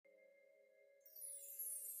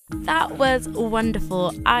That was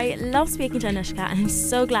wonderful. I love speaking to Anushka and I'm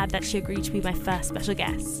so glad that she agreed to be my first special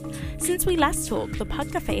guest. Since we last talked, the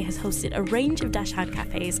Pod Cafe has hosted a range of Dachshund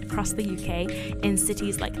cafes across the UK in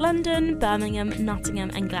cities like London, Birmingham,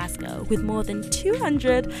 Nottingham and Glasgow, with more than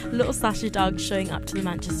 200 little sausage dogs showing up to the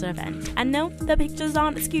Manchester event. And no, the pictures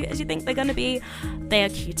aren't as cute as you think they're going to be. They are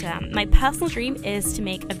cuter. My personal dream is to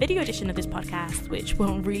make a video edition of this podcast, which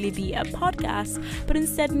won't really be a podcast, but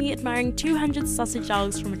instead me admiring 200 sausage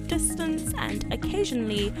dogs from a distance and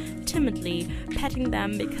occasionally, timidly, petting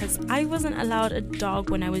them because I wasn't allowed a dog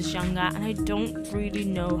when I was younger and I don't really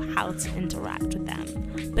know how to interact with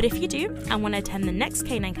them. But if you do and want to attend the next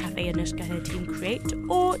Canine Cafe Anushka and her team create,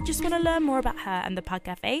 or just want to learn more about her and the Pod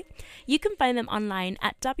Cafe, you can find them online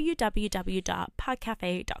at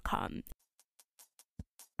www.podcafe.com.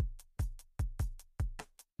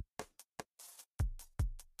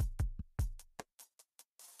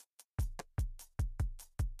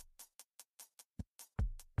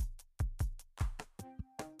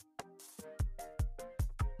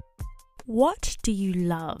 What do you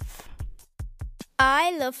love?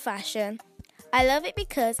 I love fashion. I love it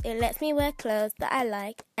because it lets me wear clothes that I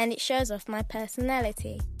like and it shows off my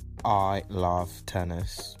personality. I love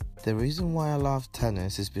tennis. The reason why I love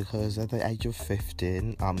tennis is because at the age of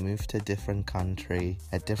 15, I moved to a different country,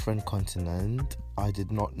 a different continent. I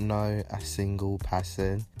did not know a single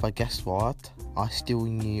person. But guess what? I still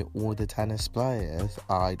knew all the tennis players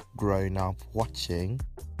I'd grown up watching.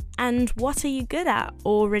 And what are you good at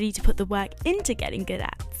or ready to put the work into getting good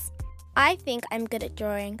at? I think I'm good at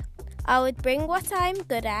drawing. I would bring what I'm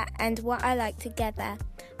good at and what I like together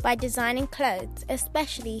by designing clothes,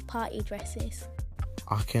 especially party dresses.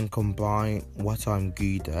 I can combine what I'm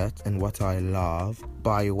good at and what I love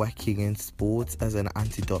by working in sports as an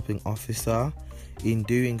anti-doping officer. In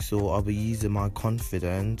doing so, I'll be using my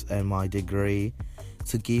confidence and my degree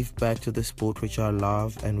to give back to the sport which I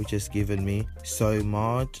love and which has given me so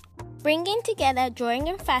much. Bringing together drawing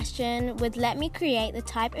and fashion would let me create the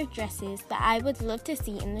type of dresses that I would love to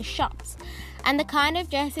see in the shops and the kind of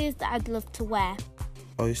dresses that I'd love to wear.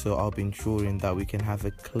 Also, I'll be ensuring that we can have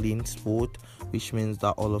a clean sport, which means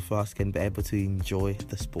that all of us can be able to enjoy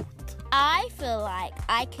the sport. I feel like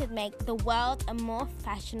I could make the world a more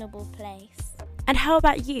fashionable place. And how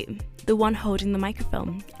about you, the one holding the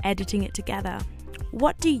microphone, editing it together?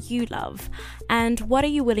 What do you love? And what are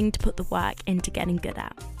you willing to put the work into getting good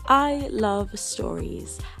at? I love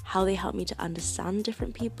stories, how they help me to understand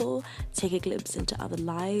different people, take a glimpse into other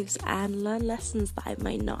lives, and learn lessons that I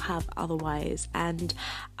might not have otherwise. And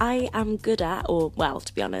I am good at, or well,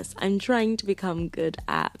 to be honest, I'm trying to become good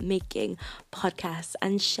at making podcasts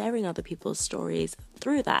and sharing other people's stories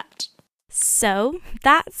through that. So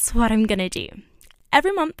that's what I'm gonna do.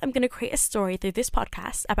 Every month, I'm going to create a story through this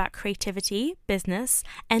podcast about creativity, business,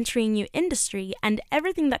 entering a new industry, and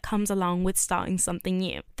everything that comes along with starting something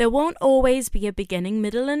new. There won't always be a beginning,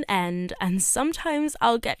 middle, and end, and sometimes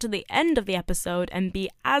I'll get to the end of the episode and be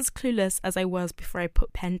as clueless as I was before I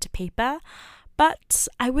put pen to paper. But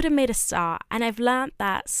I would have made a start, and I've learned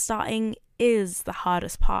that starting is the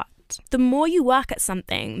hardest part. The more you work at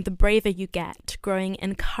something, the braver you get, growing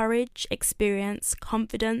in courage, experience,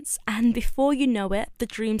 confidence, and before you know it, the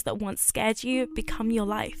dreams that once scared you become your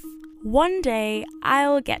life. One day,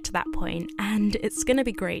 I'll get to that point, and it's gonna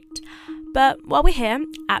be great. But while we're here,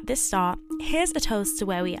 at this start, here's a toast to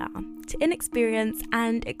where we are, to inexperience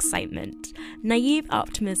and excitement, naive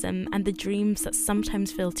optimism, and the dreams that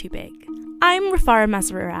sometimes feel too big. I'm Rafara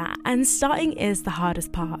Masrura, and starting is the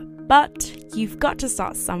hardest part, but you've got to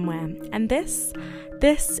start somewhere, and this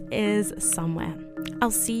is somewhere. I'll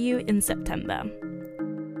see you in September.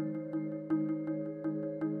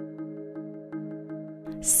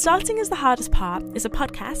 Starting is the Hardest Part is a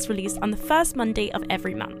podcast released on the first Monday of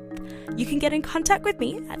every month. You can get in contact with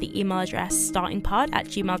me at the email address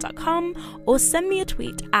startingpod@gmail.com or send me a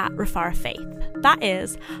tweet at RafaraFaith. That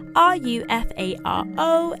is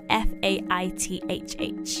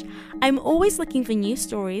RUFAROFAITHH. I'm always looking for new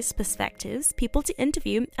stories, perspectives, people to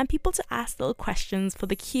interview, and people to ask little questions for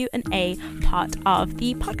the Q&A part of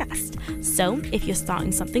the podcast. So if you're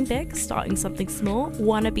starting something big, starting something small,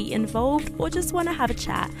 want to be involved, or just want to have a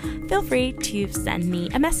chat, feel free to send me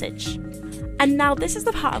a message. And now this is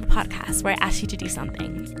the part of the podcast where I ask you to do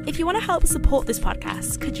something. If you want to help support this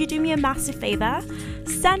podcast, could you do me a massive favor?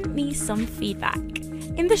 Send me some feedback.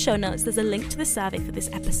 In the show notes, there's a link to the survey for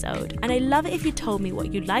this episode, and I'd love it if you told me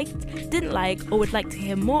what you liked, didn't like, or would like to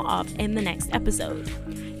hear more of in the next episode.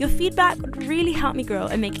 Your feedback would really help me grow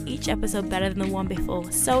and make each episode better than the one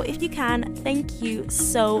before. So if you can, thank you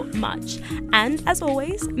so much. And as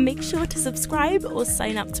always, make sure to subscribe or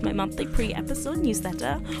sign up to my monthly pre-episode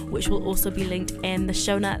newsletter, which will also be linked in the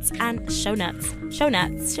show notes.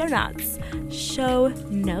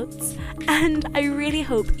 And I really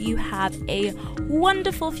hope you have a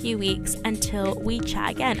wonderful few weeks until we chat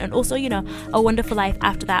again. And also, a wonderful life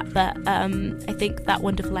after that. But I think that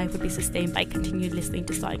wonderful life would be sustained by continuing listening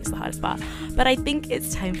to Starting is the hardest part. But I think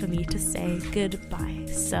it's time for me to say goodbye.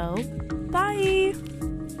 So, bye!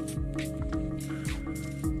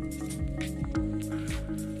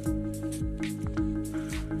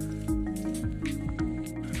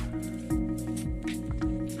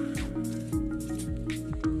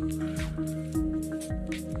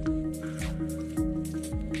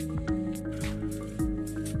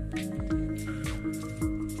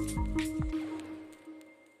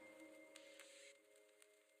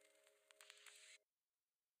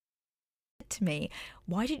 To me,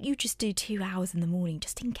 why didn't you just do 2 hours in the morning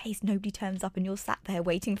just in case nobody turns up and you're sat there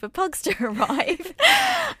waiting for Pugs to arrive?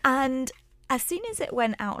 And as soon as it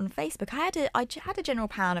went out on Facebook, I had a general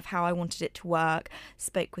plan of how I wanted it to work.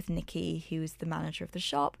 Spoke with Nikki, who is the manager of the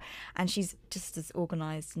shop, and she's just as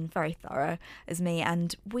organised and very thorough as me,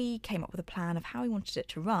 and we came up with a plan of how we wanted it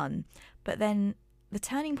to run. But then the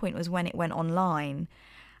turning point was when it went online,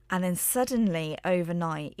 and then suddenly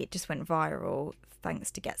overnight it just went viral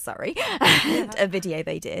thanks to Get Surrey and a video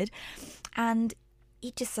they did, and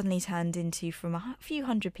it just suddenly turned into, from a few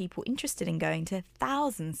hundred people interested in going to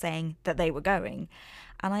thousands saying that they were going.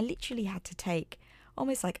 And I literally had to take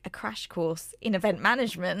almost like a crash course in event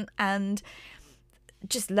management and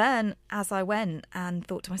just learn as I went, and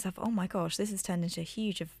thought to myself, oh my gosh, this has turned into a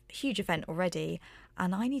huge event already,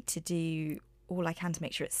 and I need to do all I can to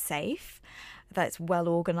make sure it's safe, that it's well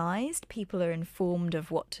organised, people are informed of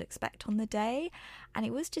what to expect on the day. And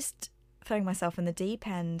it was just throwing myself in the deep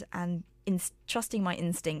end and trusting my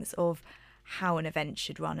instincts of how an event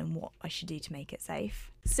should run and what I should do to make it safe.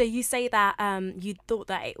 So you say that you thought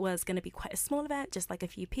that it was going to be quite a small event, just like a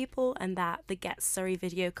few people, and that the Get Surrey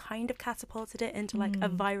video kind of catapulted it into like a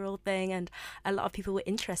viral thing, and a lot of people were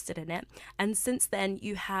interested in it. And since then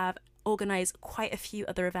you have organised quite a few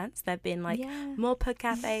other events. There have been more pug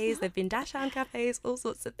cafes, there have been Dachshund cafes, all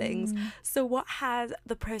sorts of things. So what has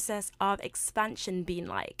the process of expansion been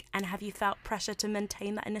like, and have you felt pressure to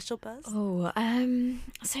maintain that initial buzz?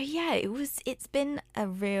 So yeah, it's been a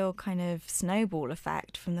real kind of snowball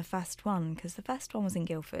effect from the first one, because the first one was in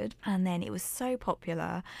Guildford, and then it was so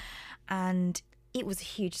popular and it was a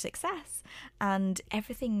huge success, and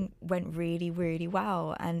everything went really, really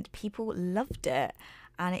well, and people loved it.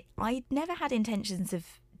 And I never had intentions of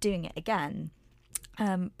doing it again.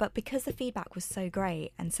 But because the feedback was so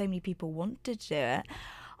great and so many people wanted to do it,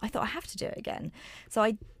 I thought I have to do it again. So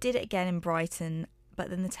I did it again in Brighton.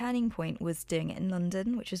 But then the turning point was doing it in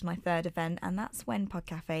London, which was my third event. And that's when Pug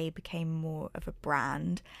Cafe became more of a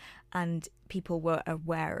brand and people were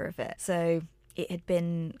aware of it. So it had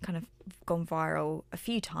been kind of gone viral a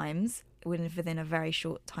few times within a very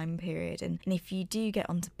short time period, and if you do get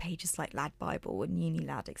onto pages like Lad Bible and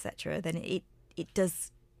Unilad, etc., then it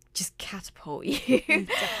does just catapult you.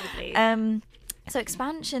 Definitely. So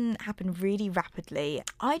expansion happened really rapidly.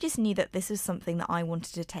 I just knew that this was something that I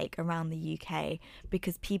wanted to take around the UK,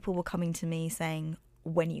 because people were coming to me saying,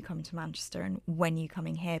 when are you coming to Manchester and when are you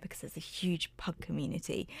coming here, because there's a huge pug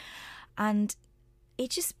community. And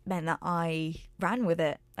it just meant that I ran with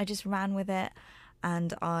it.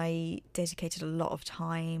 And I dedicated a lot of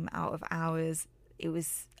time out of hours. I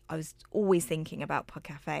was always thinking about Pug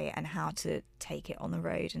Cafe and how to take it on the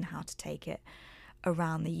road and how to take it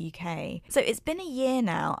around the UK. So it's been a year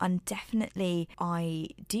now, and definitely I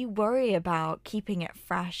do worry about keeping it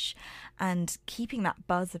fresh and keeping that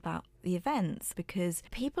buzz about the events, because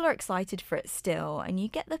people are excited for it still, and you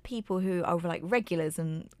get the people who are like regulars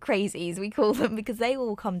and crazies, we call them, because they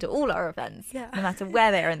all come to all our events, no matter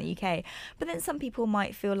where they are in the UK. But then some people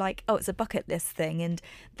might feel like, oh, it's a bucket list thing and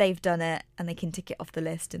they've done it and they can tick it off the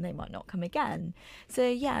list and they might not come again. So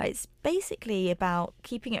yeah, it's basically about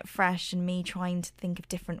keeping it fresh and me trying to think of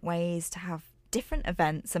different ways to have different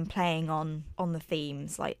events and playing on the theme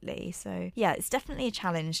slightly. So yeah, it's definitely a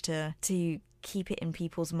challenge to keep it in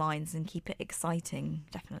people's minds and keep it exciting,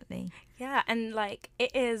 definitely. Yeah, and like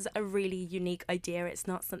it is a really unique idea. It's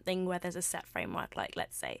not something where there's a set framework. Like,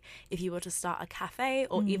 let's say if you were to start a cafe,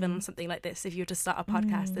 or even something like this, if you were to start a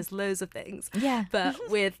podcast, there's loads of things. Yeah. But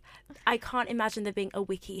I can't imagine there being a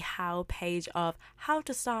WikiHow page of how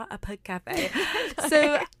to start a pug cafe.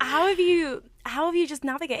 So how how have you just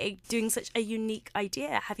navigated doing such a unique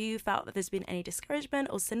idea? Have you felt that there's been any discouragement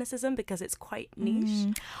or cynicism because it's quite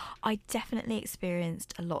niche? I definitely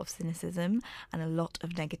experienced a lot of cynicism and a lot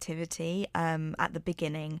of negativity at the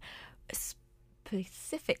beginning,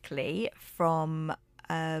 specifically from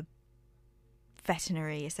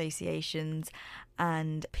veterinary associations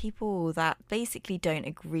and people that basically don't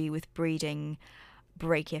agree with breeding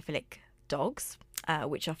brachiophilic dogs,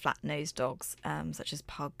 which are flat-nosed dogs, such as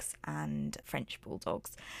pugs and French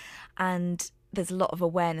bulldogs. And there's a lot of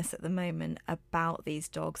awareness at the moment about these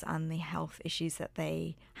dogs and the health issues that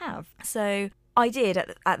they have. So I did,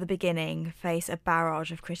 at the beginning, face a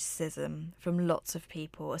barrage of criticism from lots of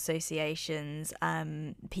people, associations,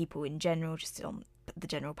 people in general, just on the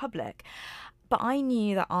general public. But I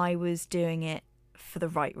knew that I was doing it for the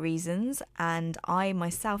right reasons, and I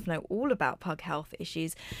myself know all about pug health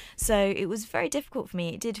issues, so it was very difficult for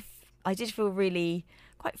me. I did feel really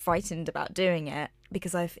quite frightened about doing it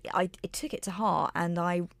because I took it to heart, and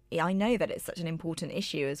I know that it's such an important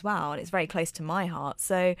issue as well, and it's very close to my heart.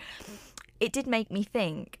 So it did make me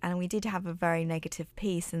think, and we did have a very negative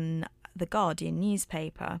piece in the Guardian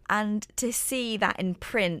newspaper, and to see that in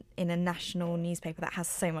print in a national newspaper that has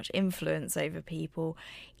so much influence over people,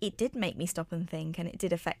 it did make me stop and think, and it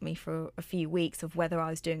did affect me for a few weeks of whether I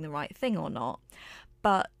was doing the right thing or not.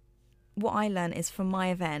 But what I learned is, from my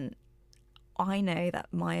event, I know that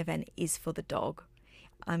my event is for the dog.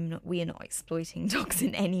 We are not exploiting dogs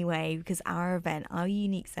in any way, because our event, our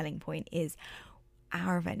unique selling point is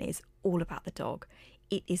our event is all about the dog.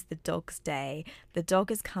 It is the dog's day. The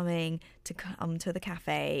dog is coming to come to the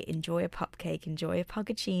cafe, enjoy a pupcake, enjoy a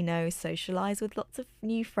puggaccino, socialise with lots of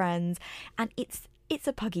new friends, and it's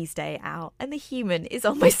a puggy's day out, and the human is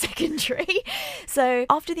almost secondary. So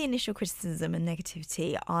after the initial criticism and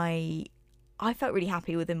negativity, I felt really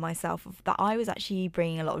happy within myself that I was actually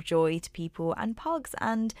bringing a lot of joy to people and pugs,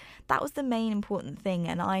 and that was the main important thing.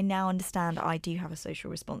 And I now understand I do have a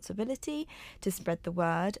social responsibility to spread the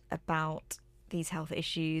word about these health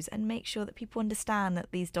issues and make sure that people understand that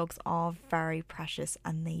these dogs are very precious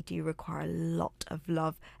and they do require a lot of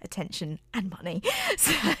love, attention and money.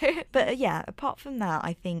 So, but yeah, apart from that,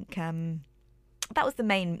 I think that was the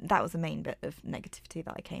main bit of negativity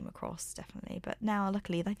that I came across, definitely. But now,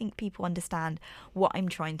 luckily, I think people understand what I'm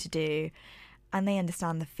trying to do, and they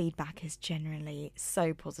understand the feedback is generally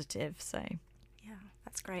so positive. So yeah,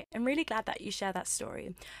 that's great. I'm really glad that you share that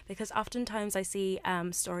story, because oftentimes I see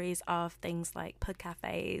stories of things like pug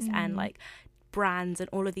cafes and like brands and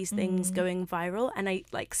all of these things going viral, and I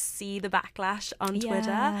like see the backlash on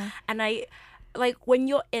Twitter, and I like, when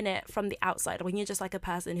you're in it from the outside, when you're just like a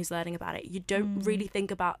person who's learning about it, you don't really think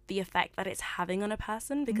about the effect that it's having on a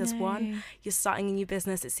person, because one, you're starting a new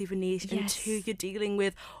business, it's super niche, and two, you're dealing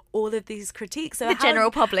with all of these critiques. So the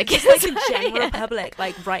general public, it's like the general public,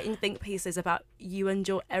 like writing think pieces about you and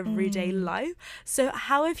your everyday life. So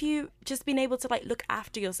how have you just been able to like look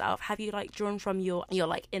after yourself? Have you like drawn from your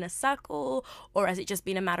like inner circle, or has it just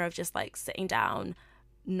been a matter of just like sitting down,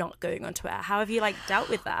 not going on Twitter? How have you like dealt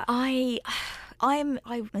with that? I'm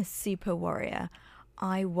a super warrior.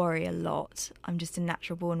 I worry a lot. I'm just a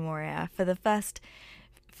natural born warrior. For the first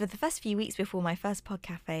few weeks before my first pug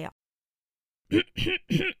cafe, a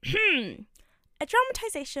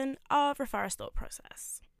dramatization of Rafara's thought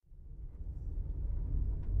process.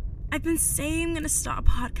 I've been saying I'm going to start a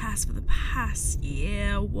podcast for the past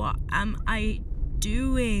year. What am I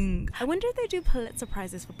doing? I wonder if they do Pulitzer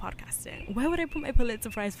Prizes for podcasting. Where would I put my Pulitzer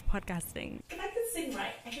Prize for podcasting? If I could sing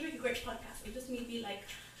right, I could make a great podcast. It would just me be like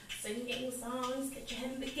singing songs, get your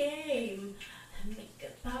head in the game, and make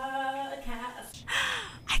a podcast.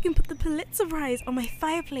 I can put the Pulitzer Prize on my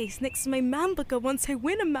fireplace next to my Man Booker once I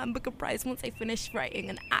win a Man Booker Prize, once I finish writing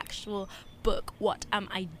an actual book. What am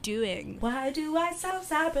I doing? Why do I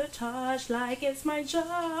self-sabotage like it's my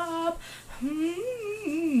job?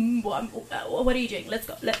 What are you doing? Let's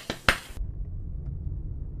go.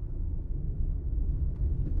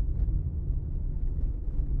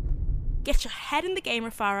 Get your head in the game,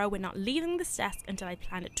 Rafara. We're not leaving this desk until I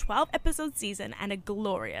plan a 12-episode season and a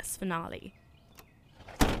glorious finale.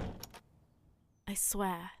 I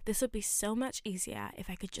swear, this would be so much easier if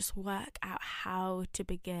I could just work out how to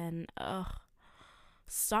begin.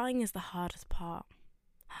 Starting is the hardest part.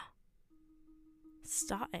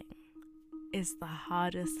 Starting is the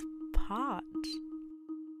hardest part.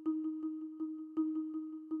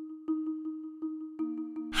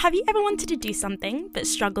 Have you ever wanted to do something but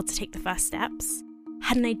struggled to take the first steps?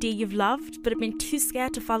 Had an idea you've loved but have been too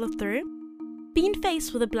scared to follow through? Been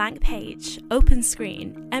faced with a blank page, open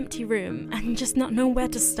screen, empty room, and just not know where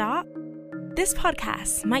to start? This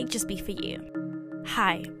podcast might just be for you.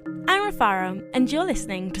 Hi, I'm Rafara, and you're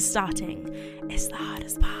listening to Starting is the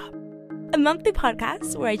Hardest Part, a monthly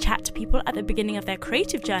podcast where I chat to people at the beginning of their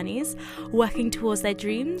creative journeys, working towards their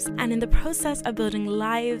dreams, and in the process of building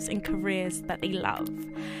lives and careers that they love.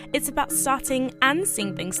 It's about starting and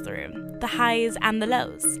seeing things through, the highs and the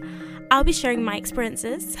lows. I'll be sharing my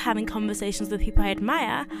experiences, having conversations with people I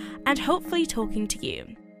admire, and hopefully talking to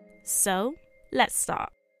you. So, let's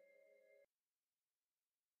start.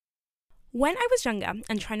 When I was younger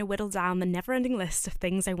and trying to whittle down the never-ending list of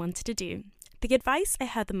things I wanted to do, the advice I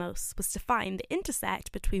heard the most was to find the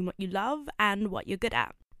intersect between what you love and what you're good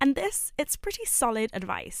at. And it's pretty solid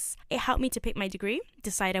advice. It helped me to pick my degree,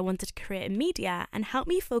 decide I wanted a career in media, and helped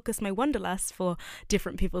me focus my wanderlust for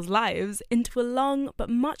different people's lives into a long but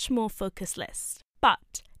much more focused list.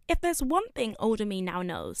 But if there's one thing older me now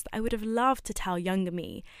knows that I would have loved to tell younger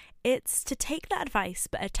me, it's to take that advice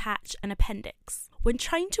but attach an appendix. When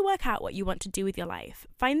trying to work out what you want to do with your life,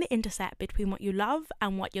 find the intersect between what you love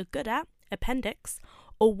and what you're good at, appendix,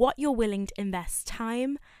 or what you're willing to invest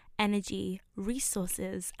time, energy,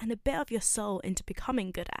 resources, and a bit of your soul into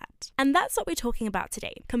becoming good at. And that's what we're talking about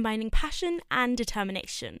today, combining passion and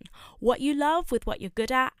determination, what you love with what you're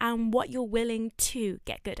good at and what you're willing to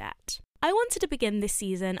get good at. I wanted to begin this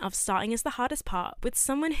season of Starting is the Hardest Part with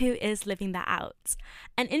someone who is living that out,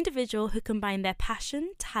 an individual who combined their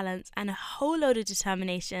passion, talent, and a whole load of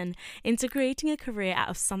determination into creating a career out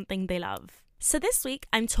of something they love. So this week,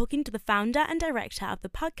 I'm talking to the founder and director of the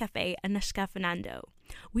Pug Cafe, Anushka Fernando.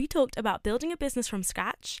 We talked about building a business from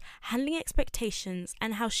scratch, handling expectations,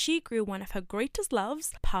 and how she grew one of her greatest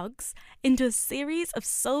loves, pugs, into a series of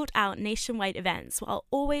sold-out nationwide events while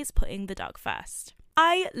always putting the dog first.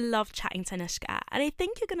 I love chatting to Anushka, and I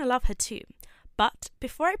think you're going to love her too. But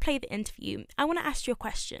before I play the interview, I want to ask you a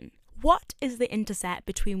question. What is the intersect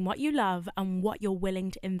between what you love and what you're willing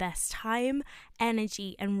to invest time,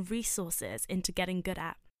 energy, and resources into getting good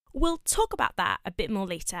at? We'll talk about that a bit more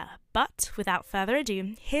later, but without further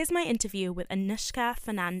ado, here's my interview with Anushka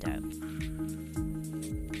Fernando.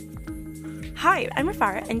 Hi, I'm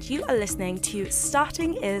Rafara, and you are listening to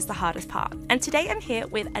Starting is the Hardest Part. And today I'm here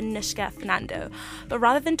with Anushka Fernando. But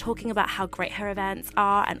rather than talking about how great her events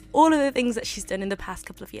are and all of the things that she's done in the past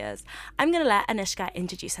couple of years, I'm going to let Anushka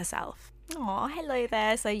introduce herself. Oh, hello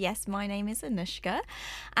there. So yes, my name is Anushka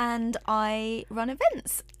and I run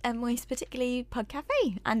events, and most particularly Pug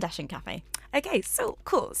Cafe and Dachshund Cafe. Okay, so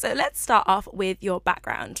cool. So let's start off with your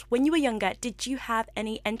background. When you were younger, did you have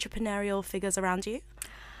any entrepreneurial figures around you?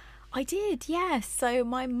 I did, yes. So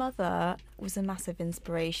my mother was a massive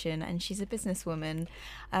inspiration, and she's a businesswoman,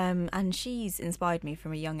 and she's inspired me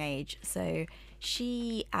from a young age. So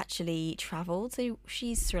she actually travelled. So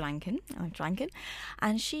she's Sri Lankan, I'm Sri Lankan,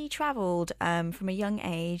 and she travelled from a young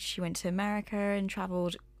age. She went to America and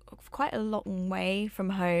travelled quite a long way from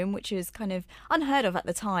home, which was kind of unheard of at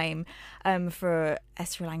the time for a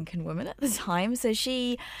Sri Lankan woman at the time. So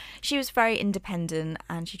she was very independent,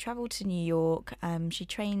 and she travelled to New York. She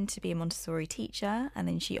trained to be a Montessori teacher, and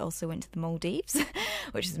then she also went to the Maldives,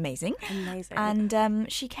 which is amazing.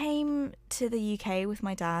 And she came to the UK with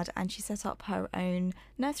my dad, and she set up her own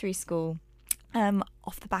nursery school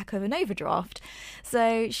off the back of an overdraft.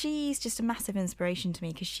 So she's just a massive inspiration to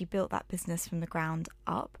me because she built that business from the ground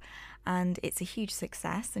up, and it's a huge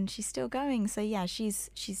success, and she's still going. So yeah, she's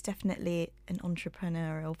definitely an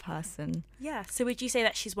entrepreneurial person. Yeah. So would you say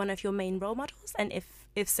that she's one of your main role models? And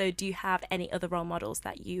if so, do you have any other role models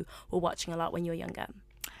that you were watching a lot when you were younger?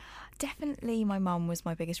 Definitely my mum was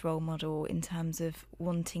my biggest role model in terms of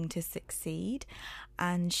wanting to succeed,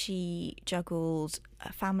 and she juggled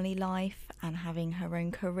a family life and having her own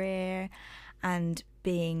career and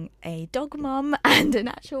being a dog mum and an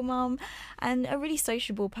actual mum and a really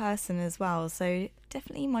sociable person as well. So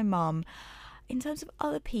definitely my mum. In terms of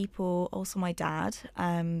other people, also my dad,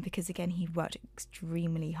 because again he worked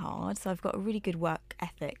extremely hard, so I've got a really good work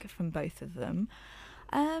ethic from both of them.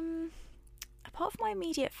 Apart from my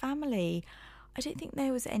immediate family, I don't think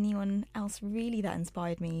there was anyone else really that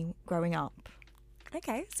inspired me growing up.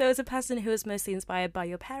 Okay, so as a person who was mostly inspired by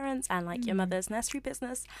your parents and your mother's nursery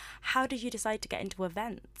business, how did you decide to get into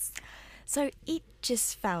events? So it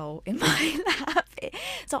just fell in my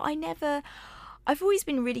lap. I've always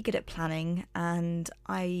been really good at planning, and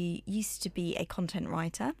I used to be a content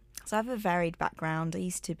writer. So I have a varied background. I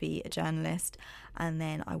used to be a journalist, and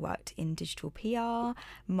then I worked in digital PR,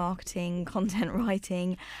 marketing, content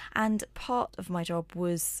writing, and part of my job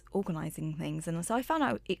was organising things. And so I found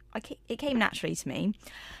out it came naturally to me.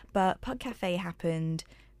 But Pug Cafe happened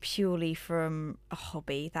purely from a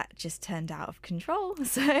hobby that just turned out of control.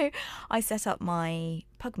 So I set up my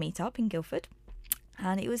pug meetup in Guildford,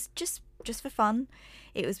 and it was just just for fun.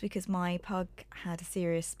 It was because my pug had a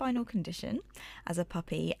serious spinal condition as a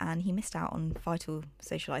puppy and he missed out on vital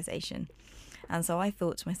socialisation. And so I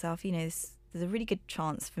thought to myself, there's a really good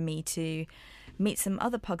chance for me to meet some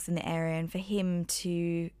other pugs in the area and for him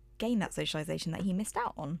to gain that socialisation that he missed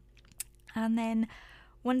out on. And then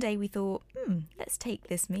one day we thought, let's take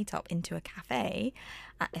this meetup into a cafe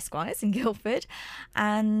at Esquires in Guildford,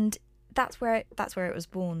 and that's where it was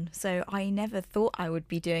born. So I never thought I would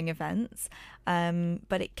be doing events,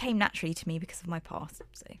 but it came naturally to me because of my past.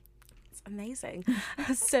 So it's amazing.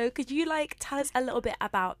 So could you tell us a little bit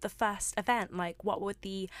about the first event? What were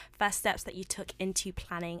the first steps that you took into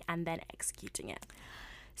planning and then executing it?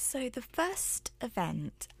 So the first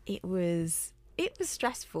event, it was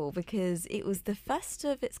stressful because it was the first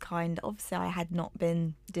of its kind. Obviously, I had not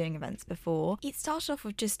been doing events before. It started off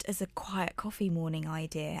with just as a quiet coffee morning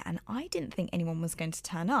idea, and I didn't think anyone was going to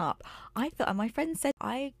turn up. I thought, and my friend said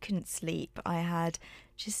I couldn't sleep. I had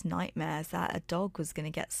just nightmares that a dog was going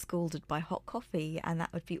to get scalded by hot coffee and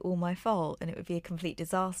that would be all my fault and it would be a complete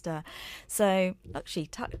disaster. So, actually,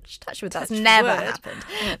 touch wood, that's never happened.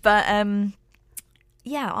 But,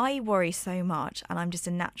 yeah, I worry so much and I'm just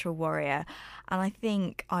a natural worrier, and I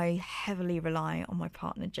think I heavily rely on my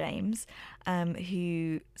partner James,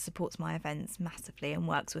 who supports my events massively and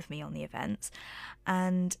works with me on the events,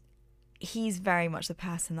 and he's very much the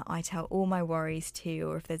person that I tell all my worries to,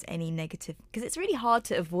 or if there's any negative, because it's really hard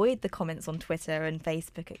to avoid the comments on Twitter and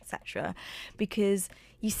Facebook, etc., because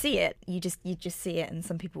you see it, you just see it, and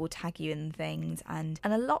some people will tag you in things, and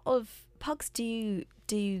a lot of pugs do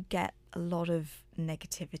get a lot of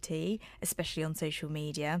negativity, especially on social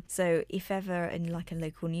media. So if ever in a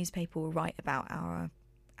local newspaper will write about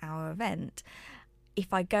our event,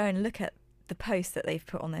 if I go and look at the post that they've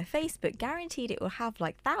put on their Facebook, guaranteed it will have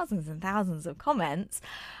thousands and thousands of comments,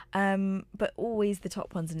 but always the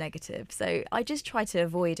top ones are negative. So I just try to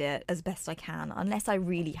avoid it as best I can, unless I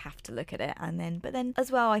really have to look at it. But then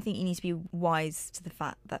as well, I think you need to be wise to the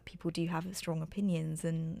fact that people do have strong opinions,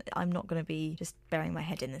 and I'm not going to be just burying my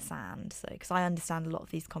head in the sand. So because I understand a lot of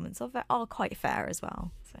these comments are quite fair as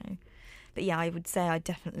well. So. But yeah, I would say I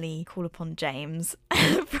definitely call upon James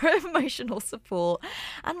for emotional support,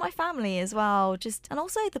 and my family as well, and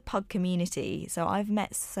also the pug community. So I've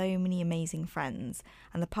met so many amazing friends,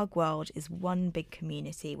 and the pug world is one big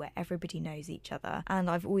community where everybody knows each other, and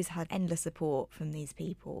I've always had endless support from these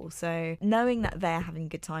people. So knowing that they're having a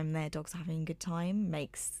good time, their dogs are having a good time,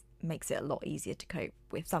 makes it a lot easier to cope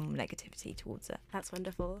with some negativity towards it. That's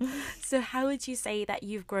wonderful. So how would you say that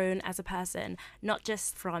you've grown as a person, not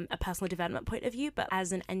just from a personal development point of view, but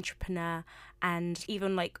as an entrepreneur, and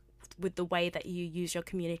even with the way that you use your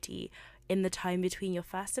community in the time between your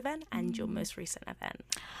first event and your most recent event?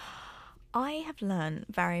 I have learned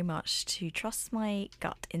very much to trust my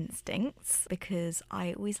gut instincts, because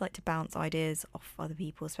I always like to bounce ideas off other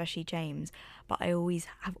people, especially James, but I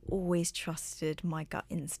have always trusted my gut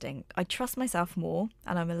instinct. I trust myself more,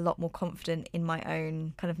 and I'm a lot more confident in my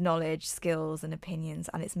own kind of knowledge, skills and opinions,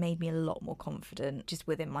 and it's made me a lot more confident just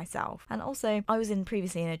within myself. And also, I was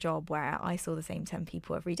previously in a job where I saw the same 10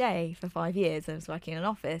 people every day for 5 years. I was working in an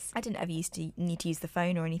office. I didn't ever used to need to use the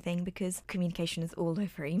phone or anything, because communication is all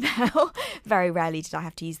over email. Very rarely did I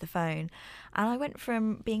have to use the phone. And I went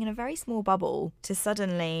from being in a very small bubble to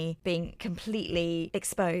suddenly being completely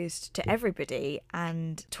exposed to everybody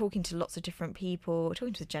and talking to lots of different people,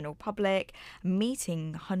 talking to the general public,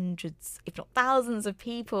 meeting hundreds, if not thousands of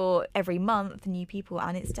people every month, new people.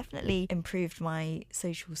 And it's definitely improved my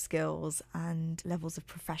social skills and levels of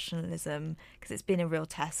professionalism, because it's been a real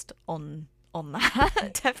test on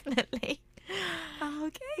that, definitely.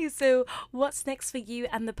 Okay, so what's next for you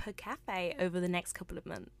and the Pug Cafe over the next couple of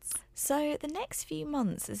months? So the next few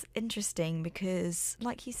months is interesting because,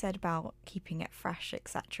 like you said about keeping it fresh,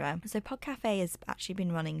 etc. So Pug Cafe has actually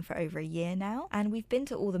been running for over a year now, and we've been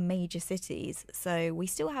to all the major cities. So we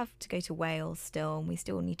still have to go to Wales still, and we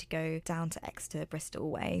still need to go down to Exeter, Bristol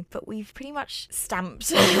way. But we've pretty much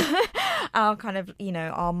stamped our kind of,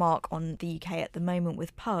 our mark on the UK at the moment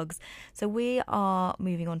with pugs. So we are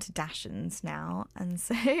moving on to Dachshunds now, and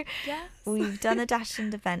so yes. We've done a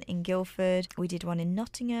Dachshund event in Guildford. We did one in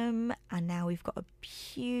Nottingham, and now we've got a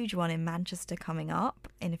huge one in Manchester coming up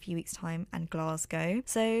in a few weeks' time, and Glasgow.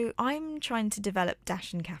 So I'm trying to develop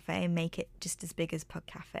Dachshund Cafe and make it just as big as Pug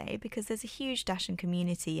Cafe, because there's a huge Dachshund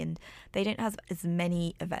community and they don't have as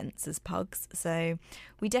many events as pugs. So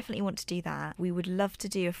we definitely want to do that. We would love to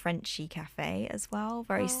do a Frenchie cafe as well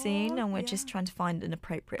very soon, and we're just trying to find an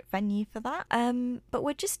appropriate venue for that. But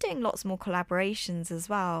we're just doing lots more collaborations as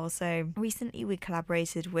well. So recently we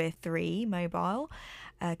collaborated with 3 Mobile,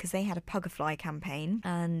 because because they had a Pugafly campaign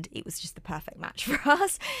and it was just the perfect match for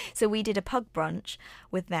us. So we did a pug brunch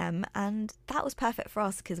with them, and that was perfect for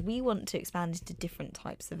us because we want to expand into different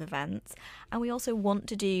types of events, and we also want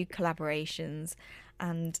to do collaborations.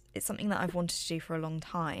 And it's something that I've wanted to do for a long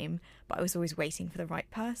time, but I was always waiting for the right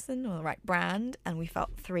person or the right brand, and we felt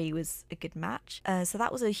 3 was a good match. So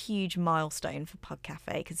that was a huge milestone for Pug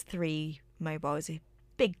Cafe, because 3 Mobile is a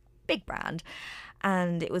big brand,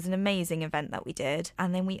 and it was an amazing event that we did.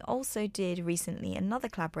 And then we also did recently another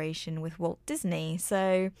collaboration with Walt Disney.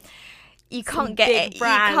 So you can't get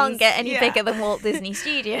any bigger than Walt Disney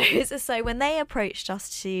Studios. So when they approached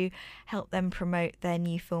us to help them promote their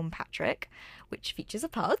new film Patrick, which features a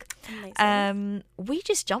pug, we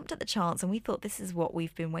just jumped at the chance, and we thought this is what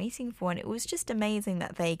we've been waiting for, and it was just amazing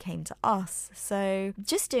that they came to us. So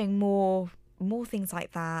just doing more things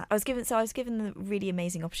like that. I was given the really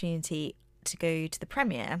amazing opportunity to go to the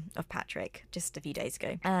premiere of Patrick just a few days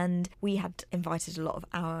ago, and we had invited a lot of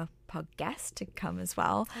our pug guests to come as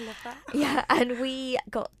well. I love that. Yeah, and we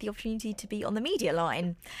got the opportunity to be on the media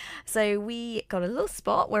line. So we got a little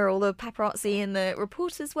spot where all the paparazzi and the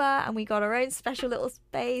reporters were, and we got our own special little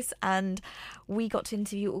space, and we got to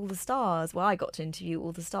interview all the stars. Well, I got to interview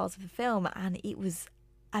all the stars of the film, and it was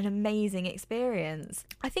an amazing experience.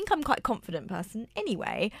 I think I'm quite a confident person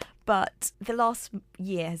anyway, but the last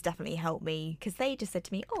year has definitely helped me, because they just said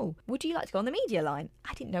to me, oh, would you like to go on the media line?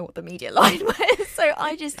 I didn't know what the media line was, so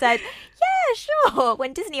I just said, yeah, sure.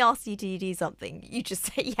 When Disney asks you to do something, you just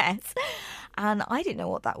say yes. And I didn't know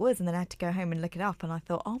what that was, and then I had to go home and look it up, and I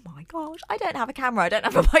thought, oh my gosh, I don't have a camera, I don't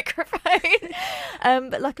have a microphone.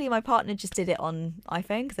 But luckily my partner just did it on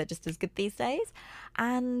iPhone, because they're just as good these days,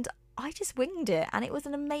 and I just winged it, and it was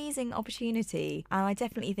an amazing opportunity. And I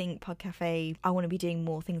definitely think Pug Cafe, I want to be doing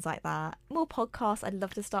more things like that. More podcasts. I'd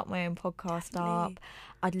love to start my own podcast up.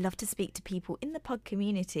 I'd love to speak to people in the pug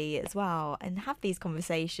community as well, and have these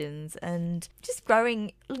conversations, and just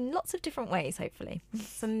growing in lots of different ways, hopefully.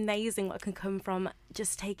 It's amazing what can come from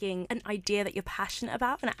just taking an idea that you're passionate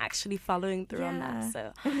about and actually following through on that.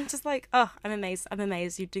 So I'm just like, oh, I'm amazed.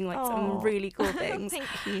 You're doing some really cool things. Thank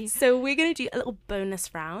you. So we're going to do a little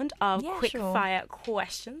bonus round of quick fire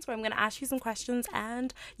questions, where I'm going to ask you some questions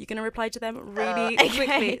and you're going to reply to them really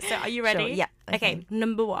quickly. So are you ready? Sure, yeah. Okay,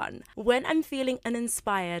 number 1. When I'm feeling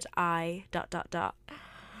uninspired, I ...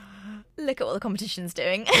 Look at what the competition's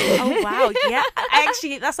doing. Oh, wow. Yeah.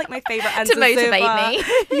 Actually, that's like my favourite answer to motivate so far. me.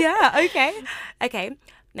 Yeah, okay. Okay,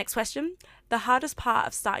 next question. The hardest part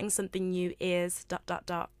of starting something new is ...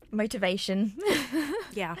 Motivation.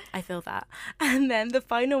 Yeah, I feel that. And then the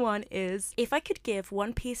final one is, if I could give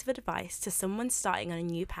one piece of advice to someone starting on a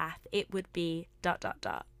new path, it would be ...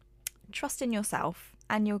 Trust in yourself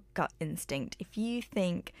and your gut instinct. If you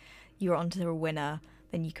think you're onto a winner,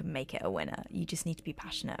 then you can make it a winner. You just need to be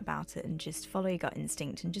passionate about it and just follow your gut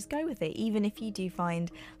instinct and just go with it. Even if you do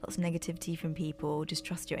find lots of negativity from people, just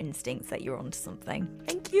trust your instincts that you're onto something.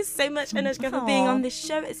 Thank you so much, Anushka, for being on this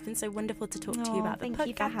show. It's been so wonderful to talk to you about the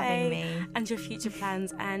Pug Cafe. Thank you for having me. And your future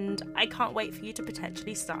plans. And I can't wait for you to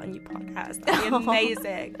potentially start a new podcast. That'd be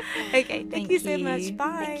amazing. Okay, thank you so much.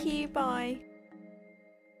 Bye. Thank you. Bye.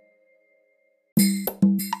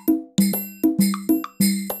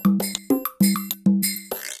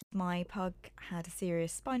 My pug had a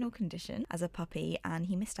serious spinal condition as a puppy, and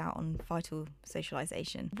he missed out on vital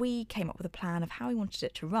socialisation. We came up with a plan of how we wanted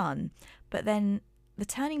it to run, but then the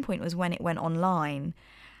turning point was when it went online,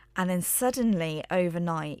 and then suddenly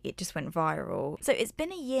overnight it just went viral. So it's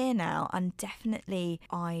been a year now, and definitely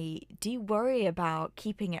I do worry about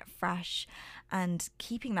keeping it fresh and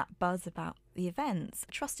keeping that buzz about the events.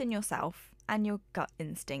 Trust in yourself and your gut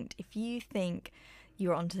instinct. If you think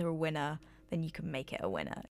you're onto a winner, then you can make it a winner.